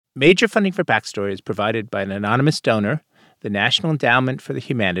Major funding for Backstory is provided by an anonymous donor, the National Endowment for the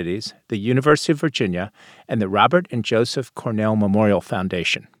Humanities, the University of Virginia, and the Robert and Joseph Cornell Memorial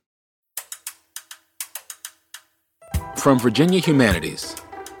Foundation. From Virginia Humanities,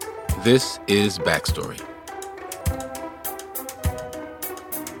 this is Backstory.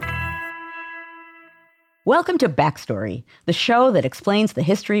 Welcome to Backstory, the show that explains the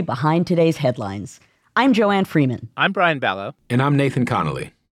history behind today's headlines. I'm Joanne Freeman. I'm Brian Ballo. And I'm Nathan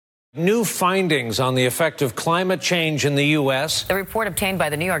Connolly. New findings on the effect of climate change in the U.S. The report obtained by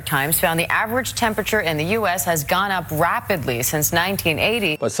the New York Times found the average temperature in the U.S. has gone up rapidly since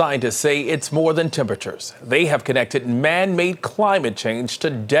 1980. But scientists say it's more than temperatures. They have connected man-made climate change to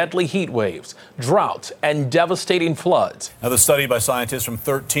deadly heat waves, droughts, and devastating floods. Now, the study by scientists from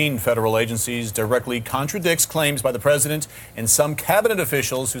 13 federal agencies directly contradicts claims by the president and some cabinet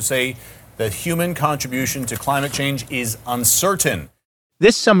officials who say that human contribution to climate change is uncertain.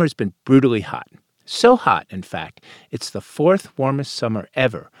 This summer's been brutally hot. So hot, in fact, it's the fourth warmest summer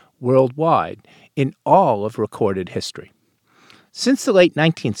ever worldwide in all of recorded history. Since the late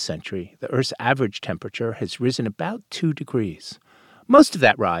 19th century, the Earth's average temperature has risen about 2 degrees. Most of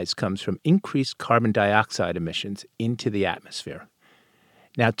that rise comes from increased carbon dioxide emissions into the atmosphere.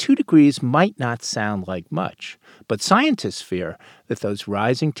 Now, 2 degrees might not sound like much, but scientists fear that those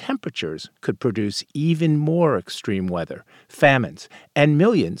rising temperatures could produce even more extreme weather, famines, and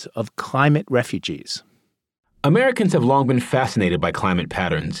millions of climate refugees. Americans have long been fascinated by climate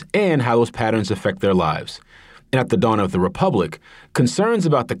patterns and how those patterns affect their lives. And at the dawn of the Republic, concerns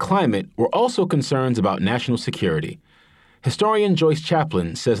about the climate were also concerns about national security. Historian Joyce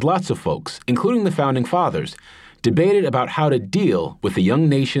Chaplin says lots of folks, including the Founding Fathers, debated about how to deal with the young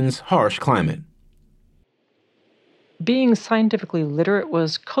nation's harsh climate. Being scientifically literate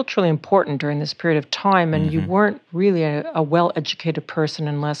was culturally important during this period of time, and you weren't really a well-educated person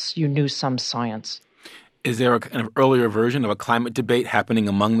unless you knew some science. Is there a kind of earlier version of a climate debate happening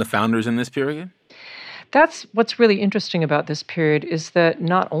among the founders in this period? That's what's really interesting about this period is that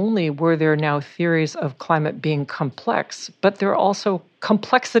not only were there now theories of climate being complex, but there are also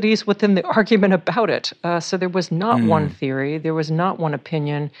complexities within the argument about it. So there was not one theory, there was not one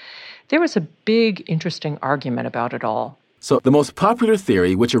opinion. There was a big, interesting argument about it all. So the most popular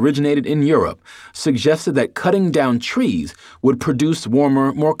theory, which originated in Europe, suggested that cutting down trees would produce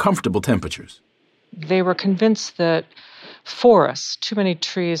warmer, more comfortable temperatures. They were convinced that forests, too many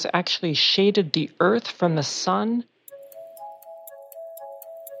trees, actually shaded the earth from the sun.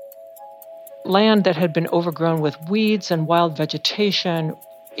 Land that had been overgrown with weeds and wild vegetation,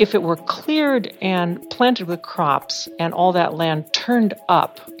 if it were cleared and planted with crops and all that land turned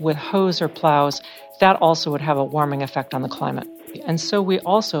up with hoes or plows, that also would have a warming effect on the climate. And so we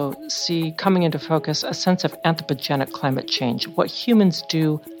also see coming into focus a sense of anthropogenic climate change. What humans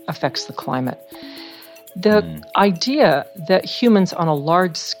do affects the climate. The idea that humans on a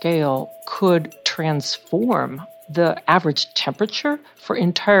large scale could transform the average temperature for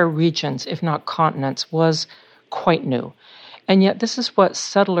entire regions, if not continents, was quite new. And yet this is what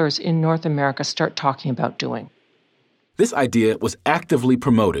settlers in North America start talking about doing. This idea was actively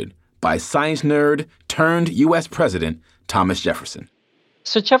promoted by science nerd turned U.S. President Thomas Jefferson.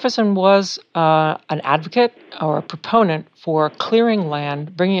 So Jefferson was an advocate or a proponent for clearing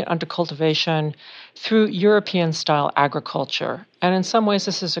land, bringing it under cultivation through European-style agriculture. And in some ways,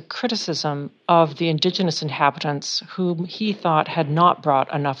 this is a criticism of the indigenous inhabitants whom he thought had not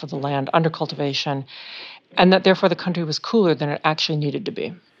brought enough of the land under cultivation, and that therefore the country was cooler than it actually needed to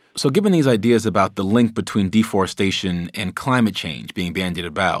be. So given these ideas about the link between deforestation and climate change being bandied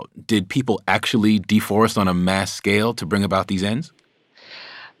about, did people actually deforest on a mass scale to bring about these ends?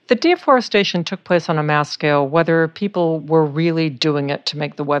 The deforestation took place on a mass scale, whether people were really doing it to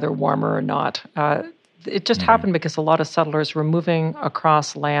make the weather warmer or not. It just happened because a lot of settlers were moving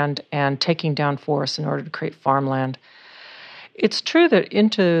across land and taking down forests in order to create farmland. It's true that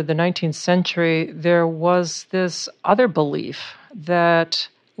into the 19th century, there was this other belief that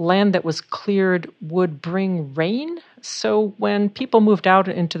land that was cleared would bring rain. So when people moved out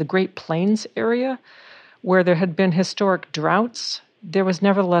into the Great Plains area, where there had been historic droughts, there was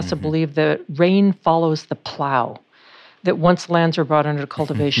nevertheless a belief that rain follows the plow, that once lands were brought under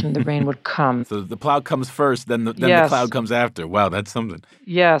cultivation, the rain would come. So the plow comes first, then the cloud comes after. Wow, that's something.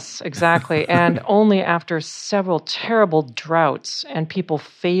 Yes, exactly. And only after several terrible droughts and people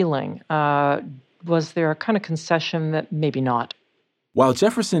failing was there a kind of concession that maybe not. While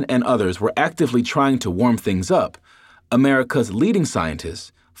Jefferson and others were actively trying to warm things up, America's leading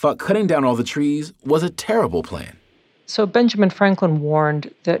scientists thought cutting down all the trees was a terrible plan. So Benjamin Franklin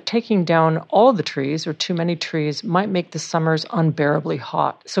warned that taking down all the trees or too many trees might make the summers unbearably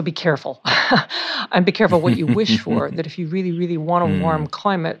hot. So be careful. And be careful what you wish for, that if you really, really want a warm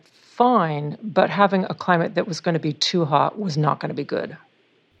climate, fine, but having a climate that was going to be too hot was not going to be good.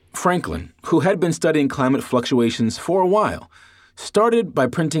 Franklin, who had been studying climate fluctuations for a while, started by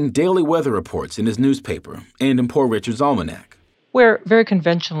printing daily weather reports in his newspaper and in Poor Richard's Almanac, where very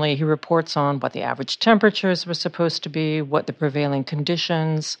conventionally he reports on what the average temperatures were supposed to be, what the prevailing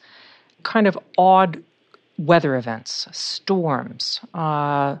conditions, kind of odd weather events, storms,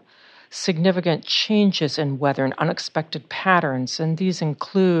 significant changes in weather and unexpected patterns. And these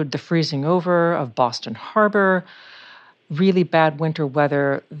include the freezing over of Boston Harbor, really bad winter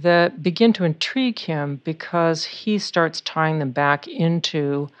weather that begin to intrigue him because he starts tying them back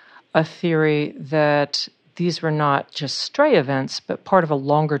into a theory that these were not just stray events, but part of a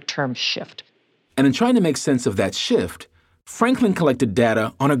longer-term shift. And in trying to make sense of that shift, Franklin collected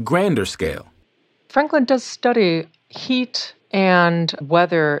data on a grander scale. Franklin does study heat and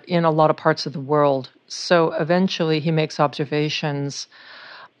weather in a lot of parts of the world. So eventually he makes observations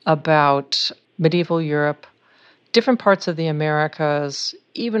about medieval Europe, different parts of the Americas,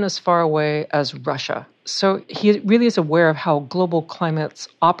 even as far away as Russia. So he really is aware of how global climates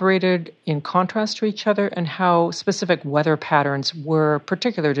operated in contrast to each other and how specific weather patterns were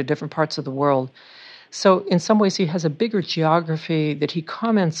particular to different parts of the world. So in some ways, he has a bigger geography that he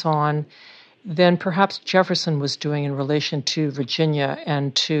comments on than perhaps Jefferson was doing in relation to Virginia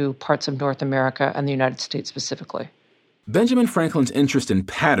and to parts of North America and the United States specifically. Benjamin Franklin's interest in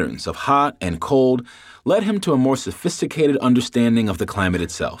patterns of hot and cold led him to a more sophisticated understanding of the climate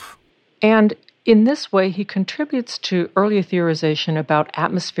itself. And in this way, he contributes to earlier theorization about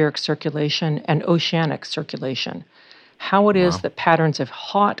atmospheric circulation and oceanic circulation, how it is that patterns of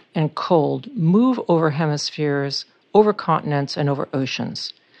hot and cold move over hemispheres, over continents, and over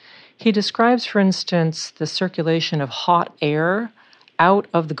oceans. He describes, for instance, the circulation of hot air out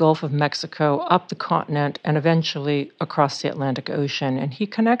of the Gulf of Mexico, up the continent, and eventually across the Atlantic Ocean. And he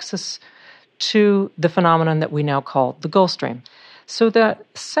connects this to the phenomenon that we now call the Gulf Stream. So that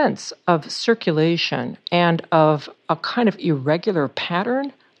sense of circulation and of a kind of irregular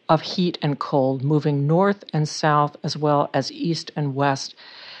pattern of heat and cold moving north and south as well as east and west,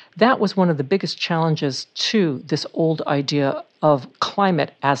 that was one of the biggest challenges to this old idea of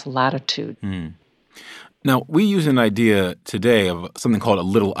climate as latitude. Now, we use an idea today of something called a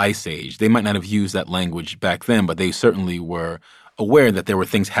little ice age. They might not have used that language back then, but they certainly were aware that there were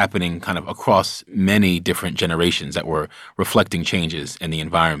things happening kind of across many different generations that were reflecting changes in the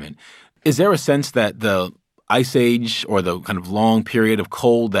environment. Is there a sense that the ice age or the kind of long period of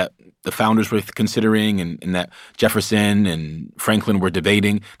cold that the founders were considering and that Jefferson and Franklin were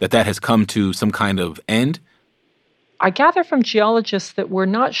debating, that has come to some kind of end? I gather from geologists that we're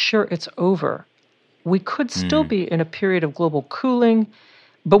not sure it's over. We could still be in a period of global cooling,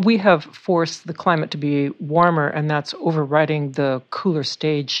 but we have forced the climate to be warmer, and that's overriding the cooler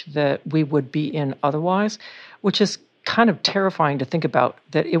stage that we would be in otherwise, which is kind of terrifying to think about,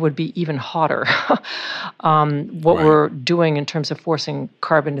 that it would be even hotter. What we're doing in terms of forcing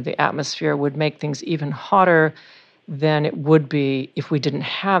carbon into the atmosphere would make things even hotter than it would be if we didn't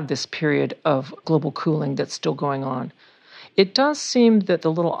have this period of global cooling that's still going on. It does seem that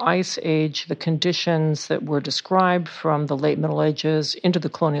the little ice age, the conditions that were described from the late Middle Ages into the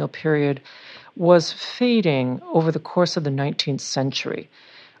colonial period, was fading over the course of the 19th century.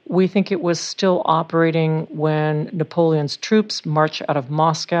 We think it was still operating when Napoleon's troops marched out of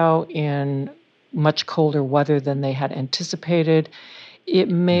Moscow in much colder weather than they had anticipated. It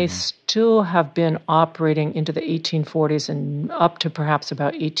may still have been operating into the 1840s and up to perhaps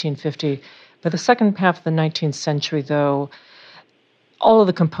about 1850. By the second half of the 19th century, though, all of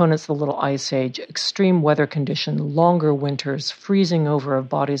the components of the little ice age, extreme weather conditions, longer winters, freezing over of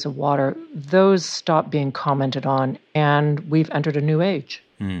bodies of water, those stopped being commented on, and we've entered a new age.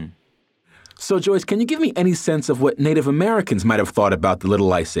 So, Joyce, can you give me any sense of what Native Americans might have thought about the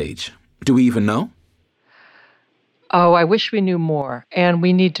little ice age? Do we even know? Oh, I wish we knew more, and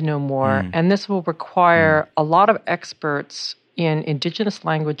we need to know more. And this will require a lot of experts in indigenous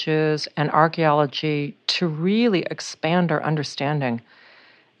languages and archaeology to really expand our understanding.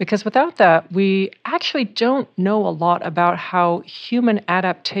 Because without that, we actually don't know a lot about how human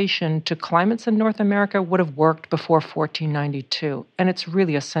adaptation to climates in North America would have worked before 1492. And it's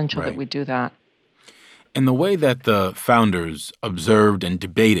really essential that we do that. And the way that the founders observed and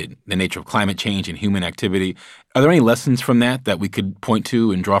debated the nature of climate change and human activity, are there any lessons from that we could point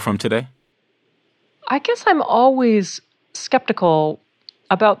to and draw from today? I guess I'm always skeptical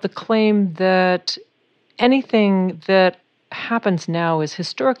about the claim that anything that happens now is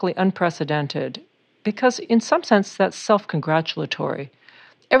historically unprecedented because in some sense that's self-congratulatory.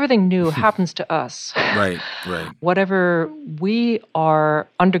 Everything new happens to us. Right. Whatever we are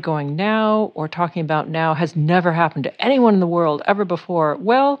undergoing now or talking about now has never happened to anyone in the world ever before.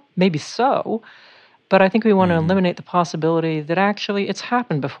 Well, maybe so, but I think we want to eliminate the possibility that actually it's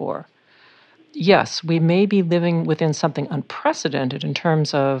happened before. Yes, we may be living within something unprecedented in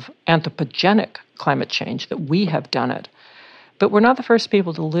terms of anthropogenic climate change, that we have done it. But we're not the first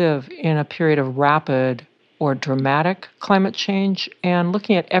people to live in a period of rapid or dramatic climate change, and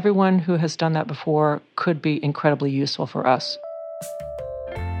looking at everyone who has done that before could be incredibly useful for us.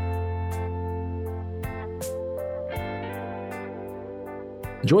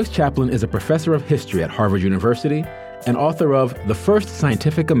 Joyce Chaplin is a professor of history at Harvard University and author of The First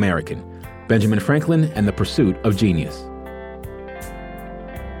Scientific American, Benjamin Franklin and the Pursuit of Genius.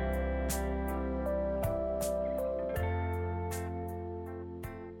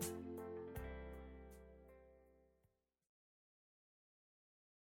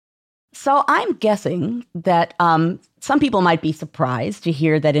 So I'm guessing that some people might be surprised to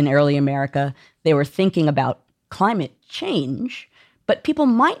hear that in early America they were thinking about climate change, but people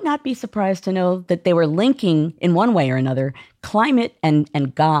might not be surprised to know that they were linking, in one way or another, climate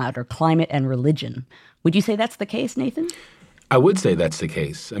and God, or climate and religion. Would you say that's the case, Nathan? I would say that's the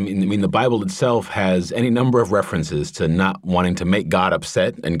case. I mean, the Bible itself has any number of references to not wanting to make God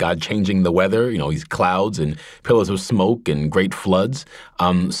upset and God changing the weather, these clouds and pillars of smoke and great floods.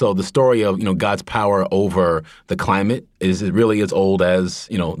 So the story of, God's power over the climate is really as old as,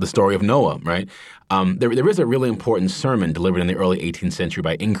 the story of Noah, right? There is a really important sermon delivered in the early 18th century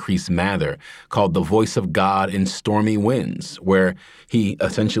by Increase Mather called The Voice of God in Stormy Winds, where he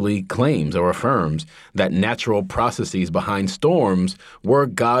essentially claims or affirms that natural processes behind storms were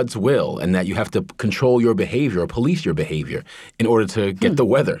God's will and that you have to control your behavior or police your behavior in order to get the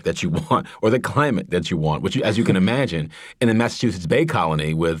weather that you want or the climate that you want, which, as you can imagine, in the Massachusetts Bay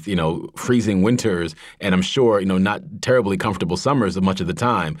Colony with, freezing winters and I'm sure, not terribly comfortable summers much of the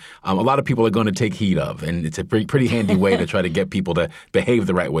time, a lot of people are going to take heed of. And it's a pretty handy way to try to get people to behave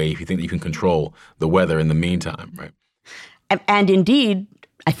the right way if you think that you can control the weather in the meantime, right? And indeed,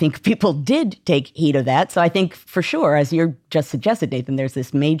 I think people did take heed of that. So I think for sure, as you just suggested, Nathan, there's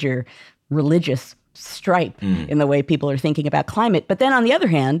this major religious stripe in the way people are thinking about climate. But then on the other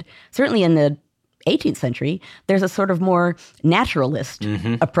hand, certainly in the 18th century, there's a sort of more naturalist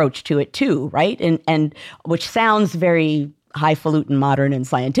approach to it too, right? And which sounds very highfalutin, modern, and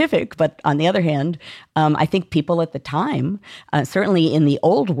scientific. But on the other hand, I think people at the time, certainly in the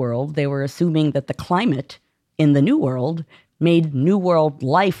old world, they were assuming that the climate in the new world made new world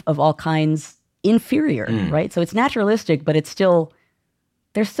life of all kinds inferior, right? So it's naturalistic, but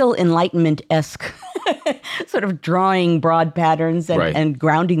they're still Enlightenment-esque sort of drawing broad patterns and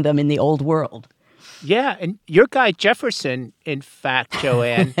grounding them in the old world. Yeah, and your guy Jefferson, in fact,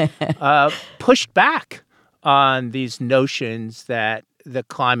 Joanne, pushed back on these notions that the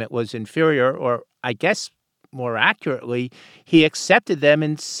climate was inferior, or I guess more accurately, he accepted them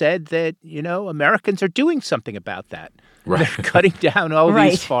and said that, Americans are doing something about that. Right. They're cutting down all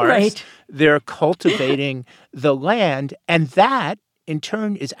these forests. Right. They're cultivating the land, and that, in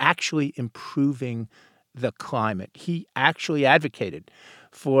turn, is actually improving the climate. He actually advocated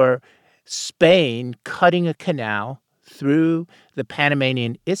for Spain cutting a canal through the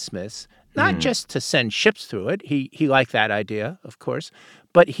Panamanian Isthmus, not just to send ships through it. He liked that idea, of course,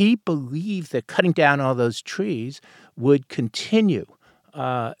 but he believed that cutting down all those trees would continue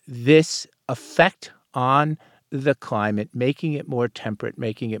this effect on the climate, making it more temperate,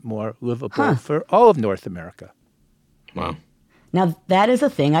 making it more livable for all of North America. Wow. Now, that is a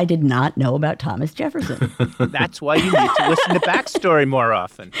thing I did not know about Thomas Jefferson. That's why you need to listen to Backstory more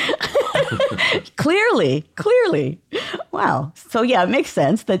often. Clearly. Wow. So, yeah, it makes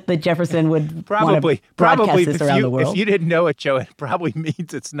sense that Jefferson would probably broadcast this around the world. If you didn't know it, Joe, it probably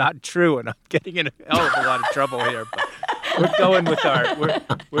means it's not true, and I'm getting in a hell of a lot of trouble here. But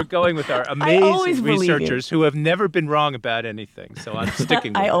we're going with our amazing researchers who have never been wrong about anything. So I'm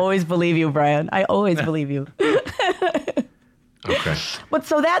sticking with it. I always believe you, Brian. I always believe you. Okay. But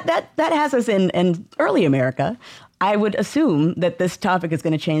so that has us in early America. I would assume that this topic is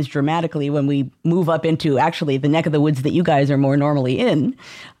going to change dramatically when we move up into actually the neck of the woods that you guys are more normally in,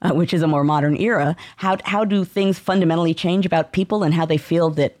 which is a more modern era. How do things fundamentally change about people and how they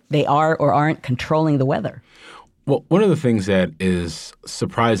feel that they are or aren't controlling the weather? Well, one of the things that is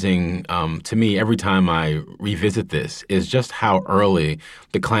surprising to me every time I revisit this is just how early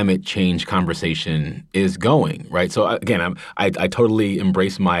the climate change conversation is going, right? So again, I totally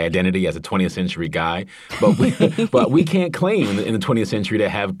embrace my identity as a 20th century guy, but but we can't claim in the 20th century to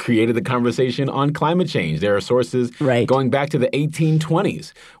have created the conversation on climate change. There are sources going back to the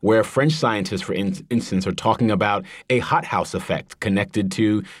 1820s where French scientists, for instance, are talking about a hothouse effect connected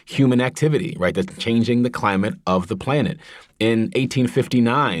to human activity, right? That's changing the climate of the planet. In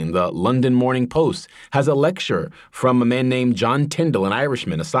 1859, the London Morning Post has a lecture from a man named John Tyndall, an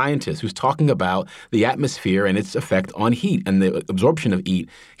Irishman, a scientist, who's talking about the atmosphere and its effect on heat and the absorption of heat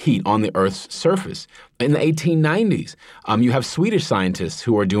on the Earth's surface. In the 1890s, you have Swedish scientists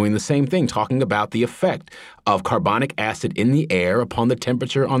who are doing the same thing, talking about the effect of carbonic acid in the air upon the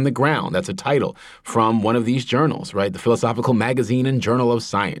temperature on the ground. That's a title from one of these journals, right? The Philosophical Magazine and Journal of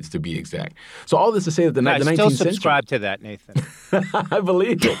Science, to be exact. So all this to say that the 19th century... I still subscribe to that, Nathan. I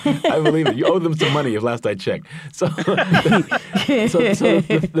believe it. I believe it. You owe them some money, if last I checked. So, the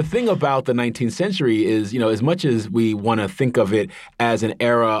thing about the 19th century is, as much as we want to think of it as an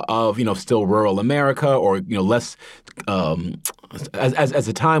era of, still rural America or, less as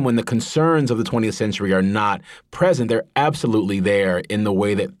a time when the concerns of the 20th century are not present, they're absolutely there in the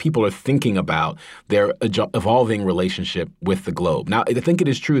way that people are thinking about their evolving relationship with the globe. Now, I think it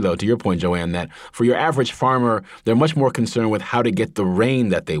is true, though, to your point, Joanne, that for your average farmer, they're much more concerned with how to get the rain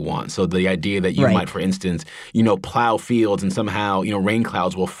that they want. So the idea that you might, for instance, plow fields and somehow, rain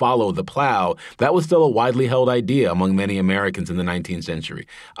clouds will follow the plow, that was still a widely held idea among many Americans in the 19th century.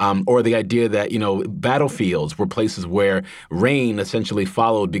 Or the idea that, battlefields were places where rain essentially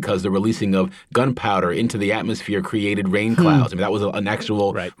followed because the releasing of gunpowder into the atmosphere created rain clouds. I mean, that was an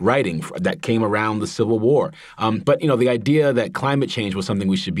actual writing that came around the Civil War. But the idea that climate change was something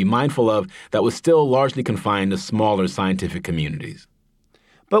we should be mindful of, that was still largely confined to smaller scientific communities.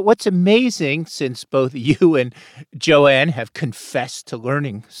 But what's amazing, since both you and Joanne have confessed to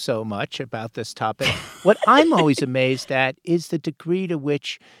learning so much about this topic, what I'm always amazed at is the degree to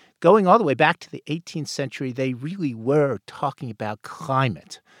which, going all the way back to the 18th century, they really were talking about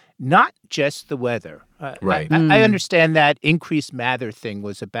climate, not just the weather. I understand that increased Mather thing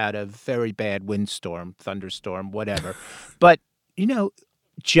was about a very bad windstorm, thunderstorm, whatever. But,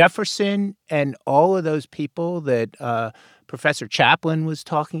 Jefferson and all of those people that Professor Chaplin was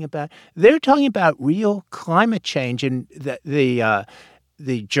talking about, they're talking about real climate change. And the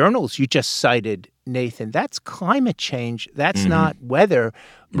journals you just cited, Nathan, that's climate change. That's not weather.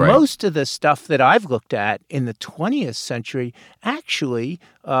 Right. Most of the stuff that I've looked at in the 20th century, actually,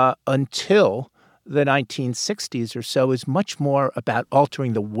 until the 1960s or so, is much more about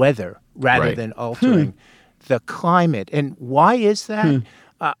altering the weather rather than altering the climate. And why is that?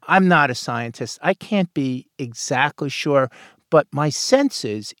 I'm not a scientist. I can't be exactly sure. But my sense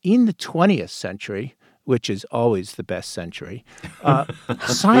is in the 20th century, which is always the best century,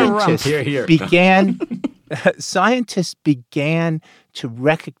 scientists began to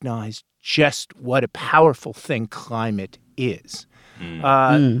recognize just what a powerful thing climate is.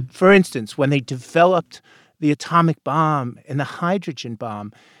 For instance, when they developed the atomic bomb and the hydrogen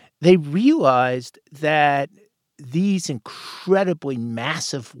bomb, they realized that these incredibly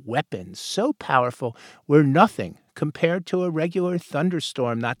massive weapons, so powerful, were nothing compared to a regular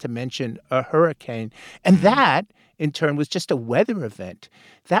thunderstorm, not to mention a hurricane. And that, in turn, was just a weather event.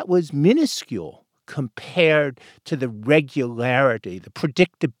 That was minuscule compared to the regularity, the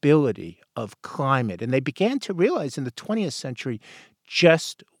predictability of climate. And they began to realize in the 20th century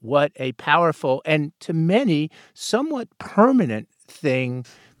just what a powerful and, to many, somewhat permanent thing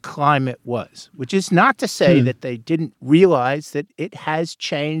climate was, which is not to say that they didn't realize that it has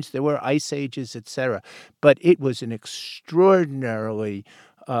changed. There were ice ages, et cetera. But it was an extraordinarily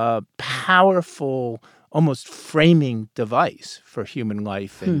powerful, almost framing device for human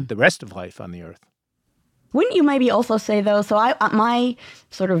life and the rest of life on the Earth. Wouldn't you maybe also say, though, so my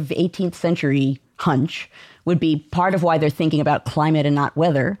sort of 18th century hunch would be part of why they're thinking about climate and not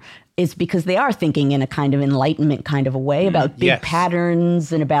weather is because they are thinking in a kind of Enlightenment kind of a way about big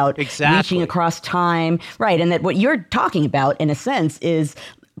patterns and about reaching across time. Right. And that what you're talking about, in a sense, is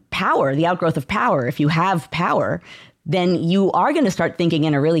power, the outgrowth of power. If you have power, then you are going to start thinking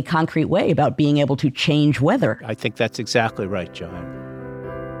in a really concrete way about being able to change weather. I think that's exactly right, Joanne.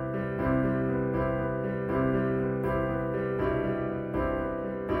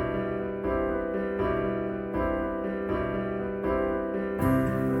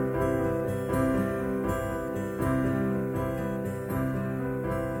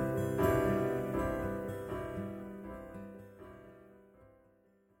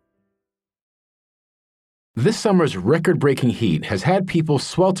 This summer's record-breaking heat has had people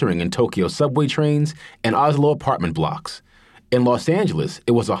sweltering in Tokyo subway trains and Oslo apartment blocks. In Los Angeles,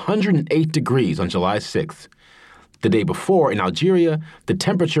 it was 108 degrees on July 6th. The day before, in Algeria, the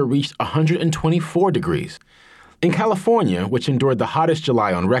temperature reached 124 degrees. In California, which endured the hottest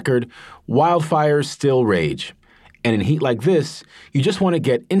July on record, wildfires still rage. And in heat like this, you just want to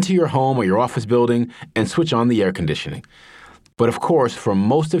get into your home or your office building and switch on the air conditioning. But of course, for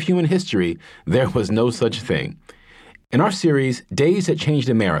most of human history, there was no such thing. In our series, Days That Changed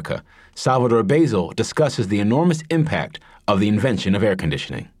America, Salvador Basil discusses the enormous impact of the invention of air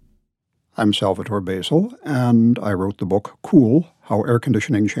conditioning. I'm Salvador Basil, and I wrote the book Cool, How Air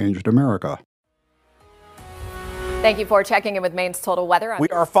Conditioning Changed America. Thank you for checking in with Maine's Total Weather. We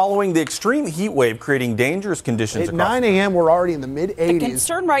are following the extreme heat wave creating dangerous conditions. At 9 a.m., we're already in the mid-80s. The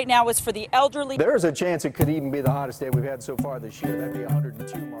concern right now is for the elderly. There's a chance it could even be the hottest day we've had so far this year. That'd be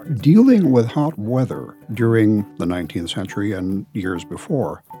 102 markers. Dealing with hot weather during the 19th century and years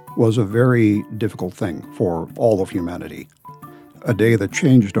before was a very difficult thing for all of humanity. A day that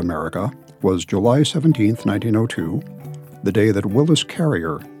changed America was July 17th, 1902, the day that Willis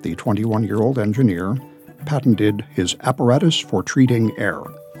Carrier, the 21-year-old engineer, patented his apparatus for treating air,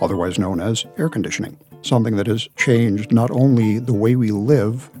 otherwise known as air conditioning, something that has changed not only the way we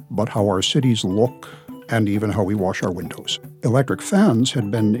live, but how our cities look and even how we wash our windows. Electric fans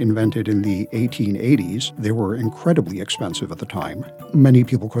had been invented in the 1880s. They were incredibly expensive at the time. Many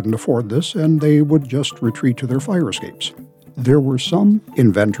people couldn't afford this, and they would just retreat to their fire escapes. There were some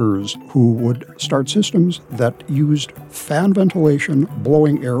inventors who would start systems that used fan ventilation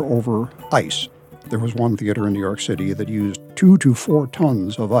blowing air over ice. There was one theater in New York City that used 2 to 4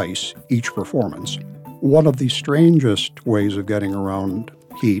 tons of ice each performance. One of the strangest ways of getting around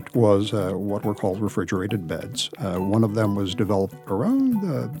heat was what were called refrigerated beds. One of them was developed around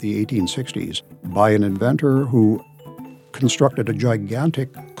the 1860s by an inventor who constructed a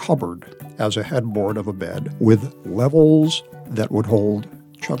gigantic cupboard as a headboard of a bed with levels that would hold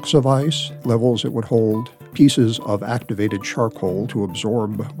chunks of ice, levels that would hold pieces of activated charcoal to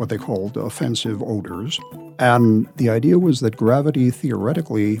absorb what they called offensive odors. And the idea was that gravity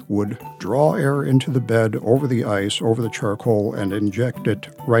theoretically would draw air into the bed over the ice, over the charcoal, and inject it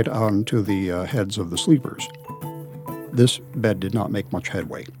right onto the heads of the sleepers. This bed did not make much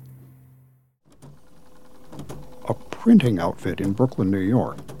headway. A printing outfit in Brooklyn, New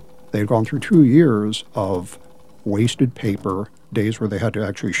York, they had gone through 2 years of wasted paper, days where they had to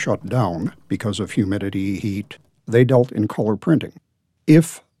actually shut down because of humidity, heat. They dealt in color printing.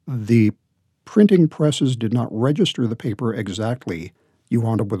 If the printing presses did not register the paper exactly, you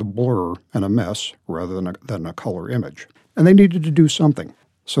wound up with a blur and a mess rather than a color image. And they needed to do something.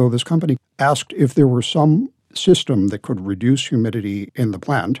 So this company asked if there were some system that could reduce humidity in the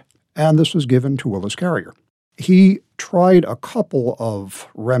plant, and this was given to Willis Carrier. He tried a couple of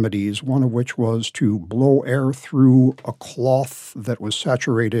remedies, one of which was to blow air through a cloth that was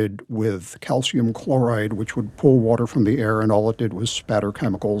saturated with calcium chloride, which would pull water from the air, and all it did was spatter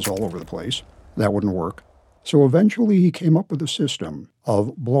chemicals all over the place. That wouldn't work. So eventually he came up with a system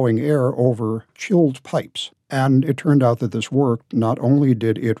of blowing air over chilled pipes. And it turned out that this worked. Not only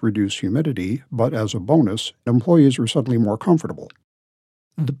did it reduce humidity, but as a bonus, employees were suddenly more comfortable.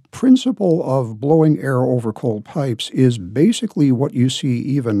 The principle of blowing air over cold pipes is basically what you see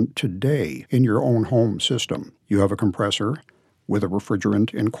even today in your own home system. You have a compressor with a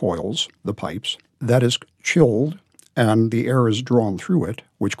refrigerant in coils, the pipes, that is chilled, and the air is drawn through it,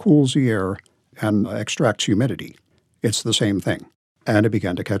 which cools the air and extracts humidity. It's the same thing. And it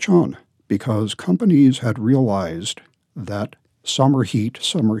began to catch on because companies had realized that summer heat,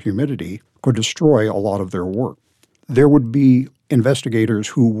 summer humidity could destroy a lot of their work. There would be investigators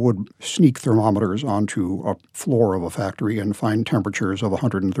who would sneak thermometers onto a floor of a factory and find temperatures of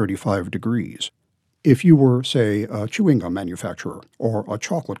 135 degrees. If you were, say, a chewing gum manufacturer or a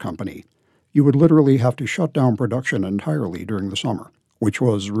chocolate company, you would literally have to shut down production entirely during the summer, which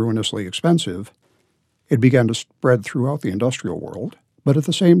was ruinously expensive. It began to spread throughout the industrial world, but at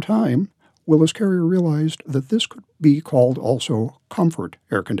the same time, Willis Carrier realized that this could be called also comfort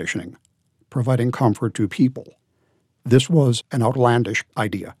air conditioning, providing comfort to people. This was an outlandish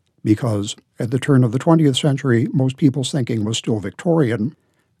idea because at the turn of the 20th century, most people's thinking was still Victorian,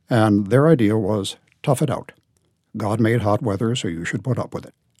 and their idea was tough it out. God made hot weather, so you should put up with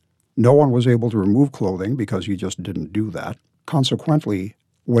it. No one was able to remove clothing because you just didn't do that. Consequently,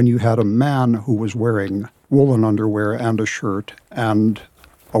 when you had a man who was wearing woolen underwear and a shirt and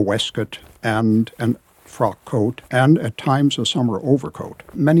a waistcoat and a frock coat and at times a summer overcoat,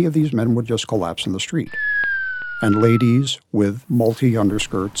 many of these men would just collapse in the street. And ladies with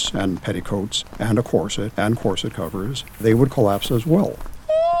multi-underskirts and petticoats and a corset and corset covers, they would collapse as well.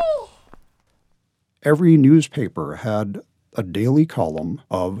 Every newspaper had a daily column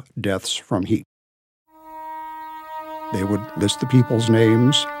of deaths from heat. They would list the people's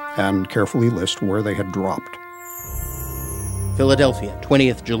names and carefully list where they had dropped. Philadelphia,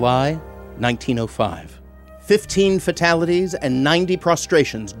 20th July, 1905. 15 fatalities and 90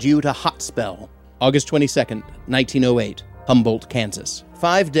 prostrations due to hot spell. August 22nd, 1908, Humboldt, Kansas.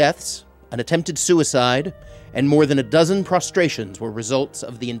 5 deaths, an attempted suicide, and more than a dozen prostrations were results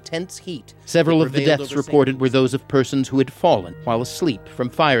of the intense heat. Several of the deaths reported were those of persons who had fallen while asleep from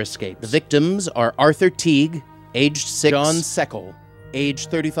fire escapes. The victims are Arthur Teague, aged 6, John Seckel,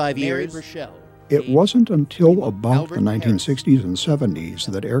 aged 35 years, Rochelle. It wasn't until about the 1960s and 70s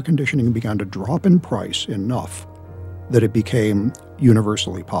that air conditioning began to drop in price enough that it became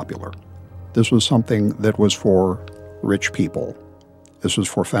universally popular. This was something that was for rich people. This was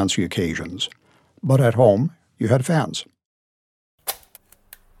for fancy occasions. But at home, you had fans.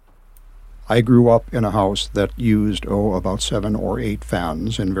 I grew up in a house that used, about 7 or 8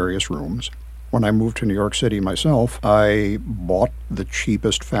 fans in various rooms. When I moved to New York City myself, I bought the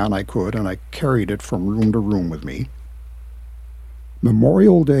cheapest fan I could, and I carried it from room to room with me.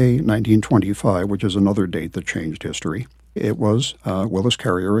 Memorial Day 1925, which is another date that changed history, it was Willis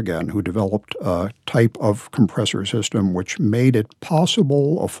Carrier again who developed a type of compressor system which made it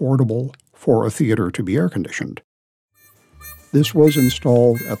possible, affordable, for a theater to be air-conditioned. This was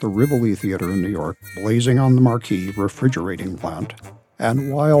installed at the Rivoli Theater in New York, blazing on the marquee refrigerating plant,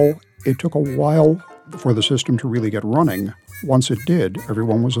 and while it took a while for the system to really get running, once it did,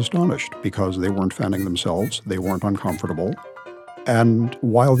 everyone was astonished because they weren't fanning themselves, they weren't uncomfortable. And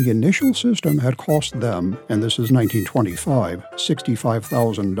while the initial system had cost them, and this is 1925,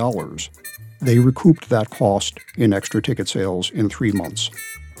 $65,000, they recouped that cost in extra ticket sales in 3 months.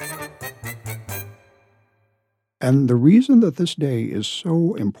 And the reason that this day is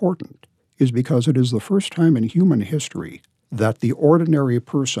so important is because it is the first time in human history that the ordinary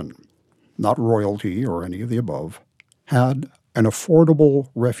person, not royalty or any of the above, had an affordable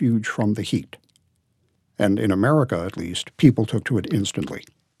refuge from the heat. And in America, at least, people took to it instantly.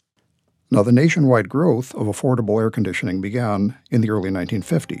 Now, the nationwide growth of affordable air conditioning began in the early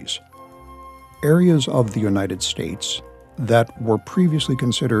 1950s. Areas of the United States that were previously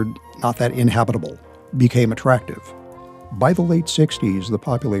considered not that inhabitable became attractive. By the late 60s, the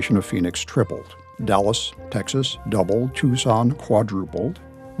population of Phoenix tripled. Dallas, Texas, doubled. Tucson, quadrupled.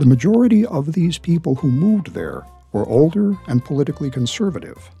 The majority of these people who moved there were older and politically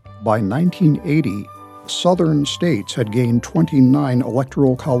conservative. By 1980, southern states had gained 29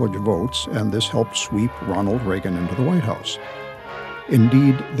 electoral college votes, and this helped sweep Ronald Reagan into the White House.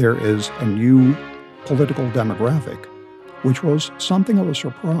 Indeed, there is a new political demographic, which was something of a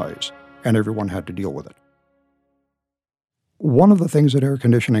surprise, and everyone had to deal with it. One of the things that air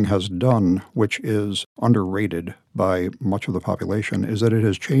conditioning has done, which is underrated by much of the population, is that it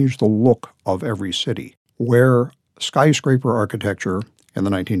has changed the look of every city. Where skyscraper architecture in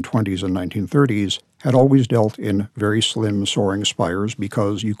the 1920s and 1930s had always dealt in very slim, soaring spires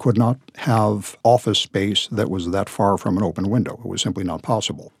because you could not have office space that was that far from an open window. It was simply not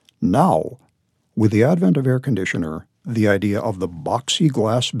possible. Now, with the advent of air conditioner, the idea of the boxy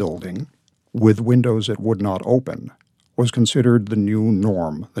glass building with windows that would not open was considered the new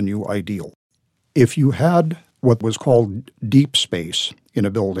norm, the new ideal. If you had what was called deep space in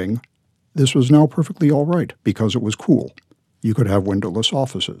a building, this was now perfectly all right because it was cool. You could have windowless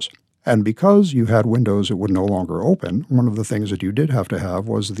offices. And because you had windows that would no longer open, one of the things that you did have to have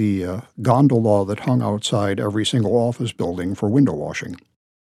was the gondola that hung outside every single office building for window washing.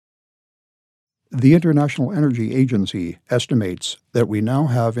 The International Energy Agency estimates that we now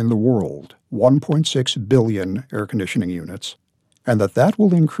have in the world 1.6 billion air conditioning units, and that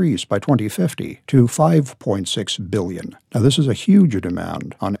will increase by 2050 to 5.6 billion. Now, this is a huge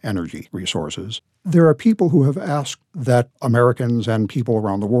demand on energy resources. There are people who have asked that Americans and people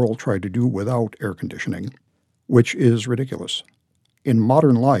around the world try to do without air conditioning, which is ridiculous. In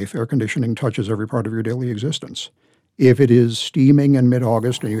modern life, air conditioning touches every part of your daily existence. If it is steaming in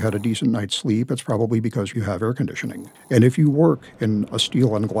mid-August and you had a decent night's sleep, it's probably because you have air conditioning. And if you work in a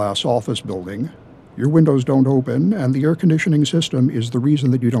steel and glass office building, your windows don't open, and the air conditioning system is the reason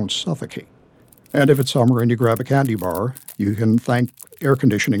that you don't suffocate. And if it's summer and you grab a candy bar, you can thank air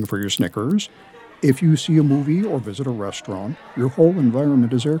conditioning for your Snickers. If you see a movie or visit a restaurant, your whole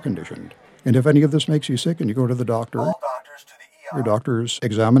environment is air conditioned. And if any of this makes you sick and you go to the doctor, your doctor's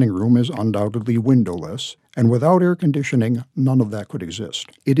examining room is undoubtedly windowless, and without air conditioning, none of that could exist.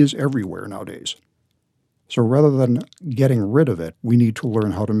 It is everywhere nowadays. So rather than getting rid of it, we need to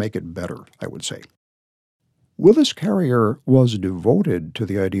learn how to make it better, I would say. Willis Carrier was devoted to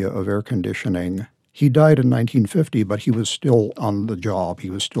the idea of air conditioning. He died in 1950, but he was still on the job. He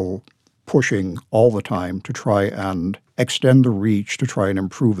was still pushing all the time to try and extend the reach, to try and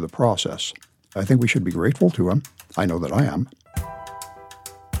improve the process. I think we should be grateful to him. I know that I am.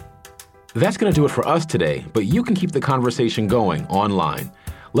 That's going to do it for us today, but you can keep the conversation going online.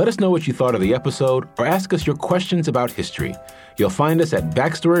 Let us know what you thought of the episode or ask us your questions about history. You'll find us at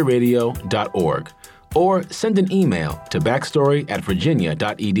backstoryradio.org or send an email to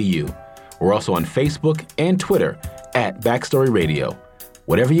backstory@virginia.edu. We're also on Facebook and Twitter @BackstoryRadio.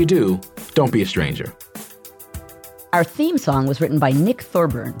 Whatever you do, don't be a stranger. Our theme song was written by Nick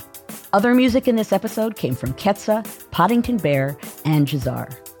Thorburn. Other music in this episode came from Ketsa, Poddington Bear, and Jazar.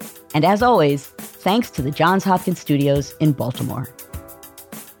 And as always, thanks to the Johns Hopkins Studios in Baltimore.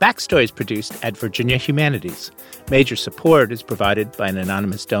 Backstory is produced at Virginia Humanities. Major support is provided by an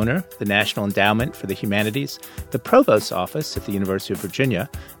anonymous donor, the National Endowment for the Humanities, the Provost's Office at the University of Virginia,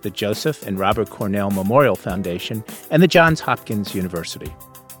 the Joseph and Robert Cornell Memorial Foundation, and the Johns Hopkins University.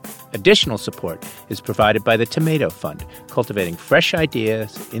 Additional support is provided by the Tomato Fund, cultivating fresh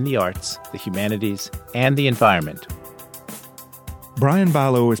ideas in the arts, the humanities, and the environment. Brian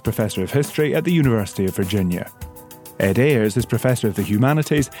Balogh is Professor of History at the University of Virginia. Ed Ayers is Professor of the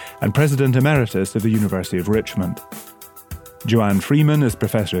Humanities and President Emeritus of the University of Richmond. Joanne Freeman is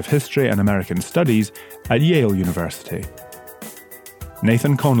Professor of History and American Studies at Yale University.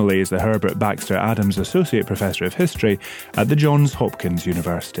 Nathan Connolly is the Herbert Baxter Adams Associate Professor of History at the Johns Hopkins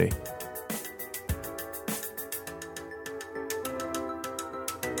University.